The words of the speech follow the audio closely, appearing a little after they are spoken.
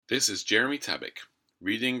This is Jeremy Tabak,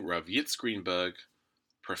 reading Rav Yitz Greenberg,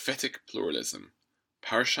 Prophetic Pluralism,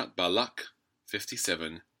 Parshat Balak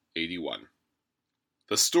 57:81.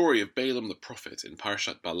 The story of Balaam the prophet in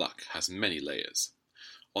Parshat Balak has many layers.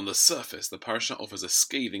 On the surface, the Parsha offers a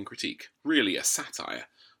scathing critique, really a satire,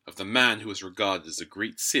 of the man who is regarded as a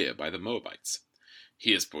great seer by the Moabites.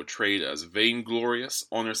 He is portrayed as vainglorious,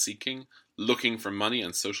 honor-seeking, looking for money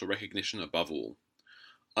and social recognition above all.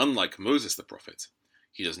 Unlike Moses the prophet,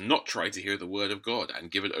 he does not try to hear the word of God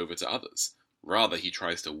and give it over to others. Rather, he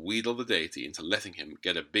tries to wheedle the deity into letting him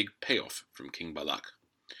get a big payoff from King Balak.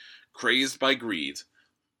 Crazed by greed,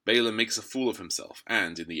 Balaam makes a fool of himself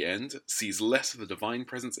and, in the end, sees less of the divine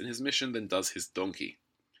presence in his mission than does his donkey.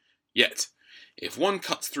 Yet, if one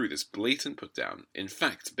cuts through this blatant put-down, in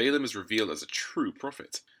fact, Balaam is revealed as a true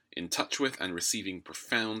prophet, in touch with and receiving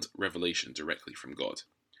profound revelation directly from God.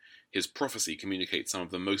 His prophecy communicates some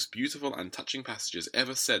of the most beautiful and touching passages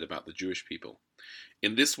ever said about the Jewish people.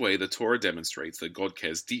 In this way, the Torah demonstrates that God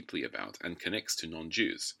cares deeply about and connects to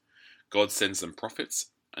non-Jews. God sends them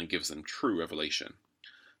prophets and gives them true revelation.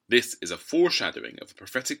 This is a foreshadowing of the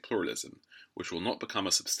prophetic pluralism, which will not become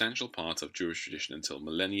a substantial part of Jewish tradition until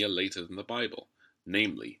millennia later than the Bible,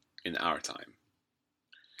 namely, in our time.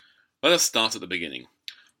 Let us start at the beginning.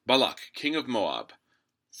 Balak, king of Moab,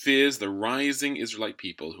 fears the rising Israelite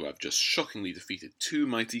people who have just shockingly defeated two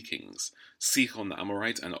mighty kings, Sihon the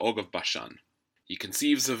Amorite and Og of Bashan. He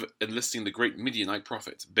conceives of enlisting the great Midianite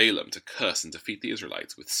prophet, Balaam, to curse and defeat the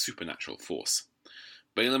Israelites with supernatural force.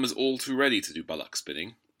 Balaam is all too ready to do Balak's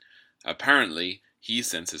bidding. Apparently, he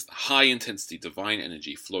senses the high-intensity divine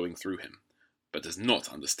energy flowing through him, but does not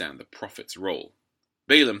understand the prophet's role.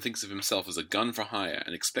 Balaam thinks of himself as a gun for hire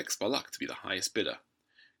and expects Balak to be the highest bidder.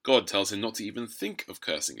 God tells him not to even think of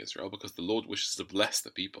cursing Israel because the Lord wishes to bless the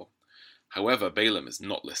people. However, Balaam is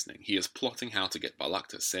not listening. He is plotting how to get Balak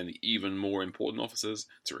to send even more important officers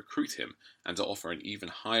to recruit him and to offer an even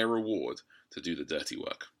higher reward to do the dirty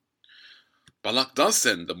work. Balak does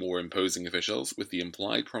send the more imposing officials with the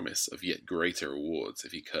implied promise of yet greater rewards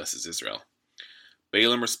if he curses Israel.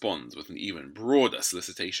 Balaam responds with an even broader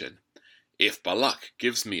solicitation. If Balak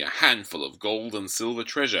gives me a handful of gold and silver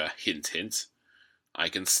treasure, hint hint, I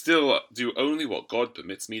can still do only what God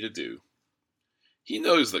permits me to do. He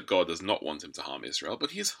knows that God does not want him to harm Israel,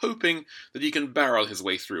 but he is hoping that he can barrel his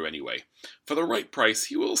way through anyway. For the right price,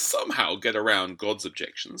 he will somehow get around God's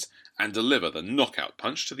objections and deliver the knockout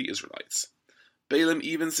punch to the Israelites. Balaam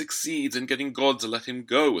even succeeds in getting God to let him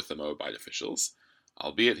go with the Moabite officials,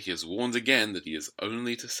 albeit he is warned again that he is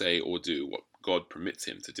only to say or do what God permits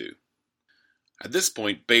him to do. At this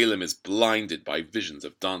point, Balaam is blinded by visions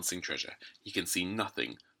of dancing treasure. He can see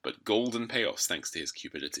nothing but golden payoffs thanks to his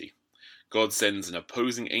cupidity. God sends an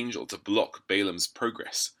opposing angel to block Balaam's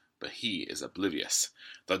progress, but he is oblivious.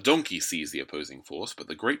 The donkey sees the opposing force, but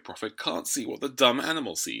the great prophet can't see what the dumb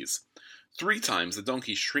animal sees. 3 times the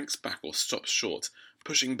donkey shrinks back or stops short,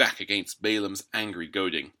 pushing back against Balaam's angry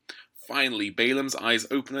goading. Finally, Balaam's eyes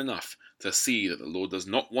open enough to see that the Lord does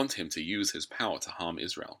not want him to use his power to harm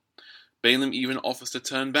Israel. Balaam even offers to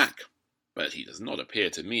turn back, but he does not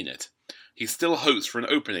appear to mean it. He still hopes for an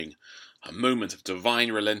opening, a moment of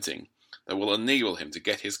divine relenting that will enable him to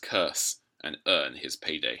get his curse and earn his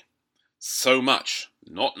payday. So much,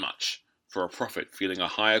 not much, for a prophet feeling a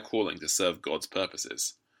higher calling to serve God's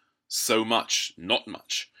purposes. So much, not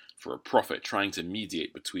much, for a prophet trying to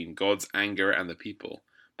mediate between God's anger and the people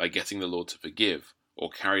by getting the Lord to forgive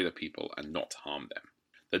or carry the people and not harm them.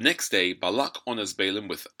 The next day, Balak honors Balaam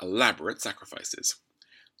with elaborate sacrifices.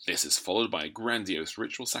 This is followed by a grandiose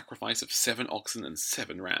ritual sacrifice of 7 oxen and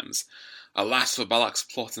 7 rams. Alas for Balak's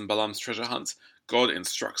plot and Balaam's treasure hunt, God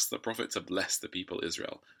instructs the prophet to bless the people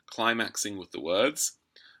Israel, climaxing with the words,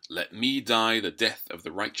 "Let me die the death of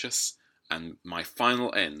the righteous, and my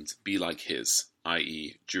final end be like his,"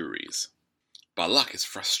 i.e. Jewry's. Balak is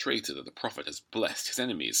frustrated that the prophet has blessed his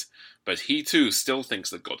enemies, but he too still thinks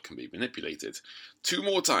that God can be manipulated. 2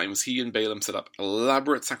 more times he and Balaam set up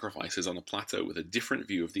elaborate sacrifices on a plateau with a different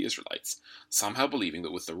view of the Israelites, somehow believing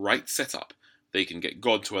that with the right setup, they can get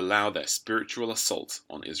God to allow their spiritual assault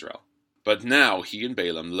on Israel. But now he and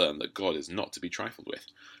Balaam learn that God is not to be trifled with.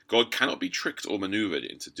 God cannot be tricked or maneuvered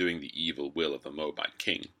into doing the evil will of the Moabite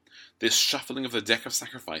king. This shuffling of the deck of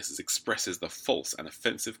sacrifices expresses the false and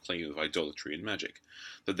offensive claim of idolatry and magic,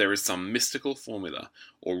 that there is some mystical formula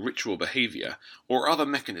or ritual behavior or other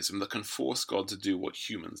mechanism that can force God to do what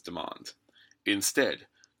humans demand. Instead,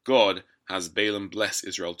 God has Balaam bless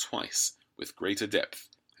Israel twice with greater depth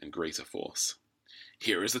and greater force.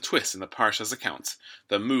 Here is the twist in the Parsha's account,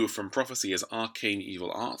 the move from prophecy as arcane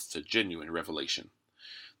evil art to genuine revelation.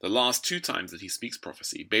 The last 2 times that he speaks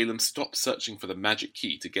prophecy, Balaam stops searching for the magic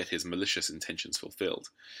key to get his malicious intentions fulfilled.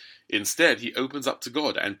 Instead, he opens up to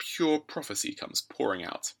God and pure prophecy comes pouring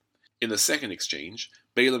out. In the second exchange,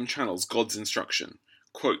 Balaam channels God's instruction,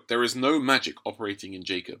 quote, "There is no magic operating in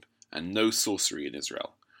Jacob and no sorcery in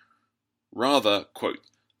Israel. Rather, quote,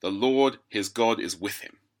 the Lord his God is with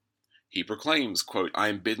him." He proclaims, quote, "I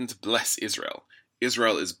am bidden to bless Israel.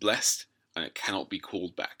 Israel is blessed and it cannot be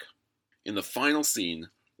called back." In the final scene,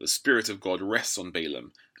 the Spirit of God rests on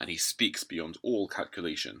Balaam, and he speaks beyond all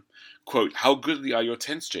calculation. Quote, "How goodly are your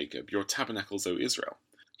tents, Jacob, your tabernacles, O Israel."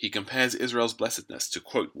 He compares Israel's blessedness to,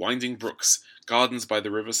 quote, "winding brooks, gardens by the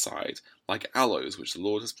river's side, like aloes which the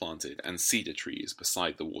Lord has planted, and cedar trees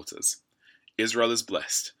beside the waters." Israel is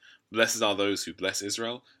blessed. Blessed are those who bless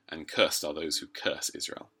Israel, and cursed are those who curse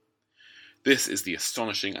Israel. This is the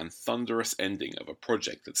astonishing and thunderous ending of a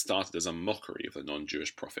project that started as a mockery of the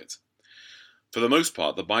non-Jewish prophet. For the most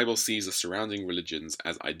part, the Bible sees the surrounding religions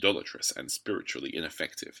as idolatrous and spiritually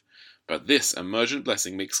ineffective, but this emergent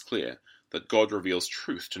blessing makes clear that God reveals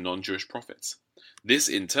truth to non-Jewish prophets. This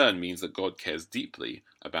in turn means that God cares deeply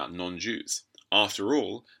about non-Jews. After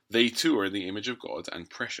all, they too are in the image of God and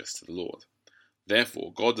precious to the Lord.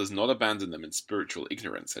 Therefore, God does not abandon them in spiritual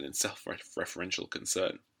ignorance and in self-referential concern.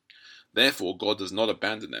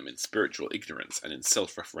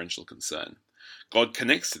 God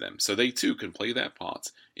connects to them so they too can play their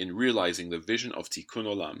part in realizing the vision of Tikkun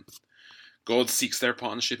Olam. God seeks their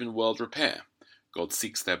partnership in world repair. God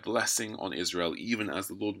seeks their blessing on Israel, even as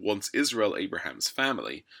the Lord wants Israel, Abraham's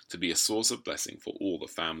family, to be a source of blessing for all the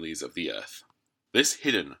families of the earth. This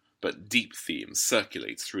hidden but deep theme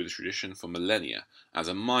circulates through the tradition for millennia as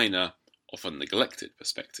a minor, often neglected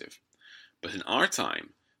perspective. But in our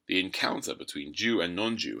time, the encounter between Jew and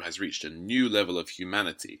non-Jew has reached a new level of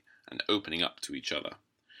humanity and opening up to each other.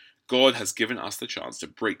 God has given us the chance to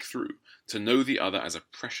break through, to know the other as a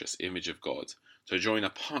precious image of God, to join a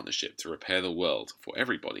partnership to repair the world for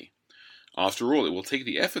everybody. After all, it will take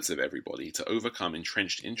the efforts of everybody to overcome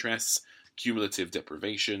entrenched interests, cumulative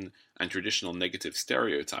deprivation, and traditional negative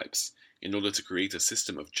stereotypes in order to create a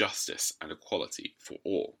system of justice and equality for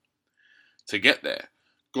all. To get there,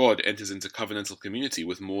 God enters into covenantal community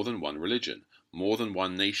with more than one religion, more than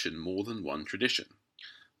one nation, more than one tradition.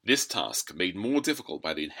 This task, made more difficult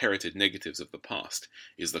by the inherited negatives of the past,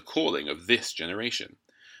 is the calling of this generation.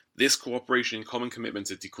 This cooperation and common commitment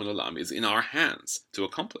to Tikkun Olam is in our hands to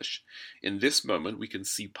accomplish. In this moment, we can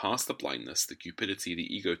see past the blindness, the cupidity,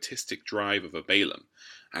 the egotistic drive of a Balaam,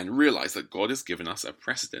 and realize that God has given us a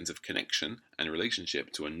precedent of connection and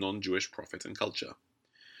relationship to a non-Jewish prophet and culture.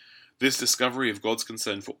 This discovery of God's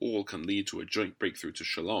concern for all can lead to a joint breakthrough to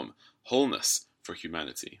shalom, wholeness for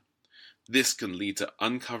humanity. This can lead to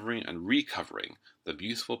uncovering and recovering the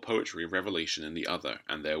beautiful poetry of revelation in the other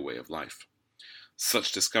and their way of life.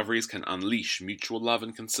 Such discoveries can unleash mutual love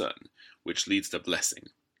and concern, which leads to blessing,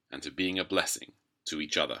 and to being a blessing to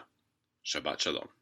each other. Shabbat Shalom.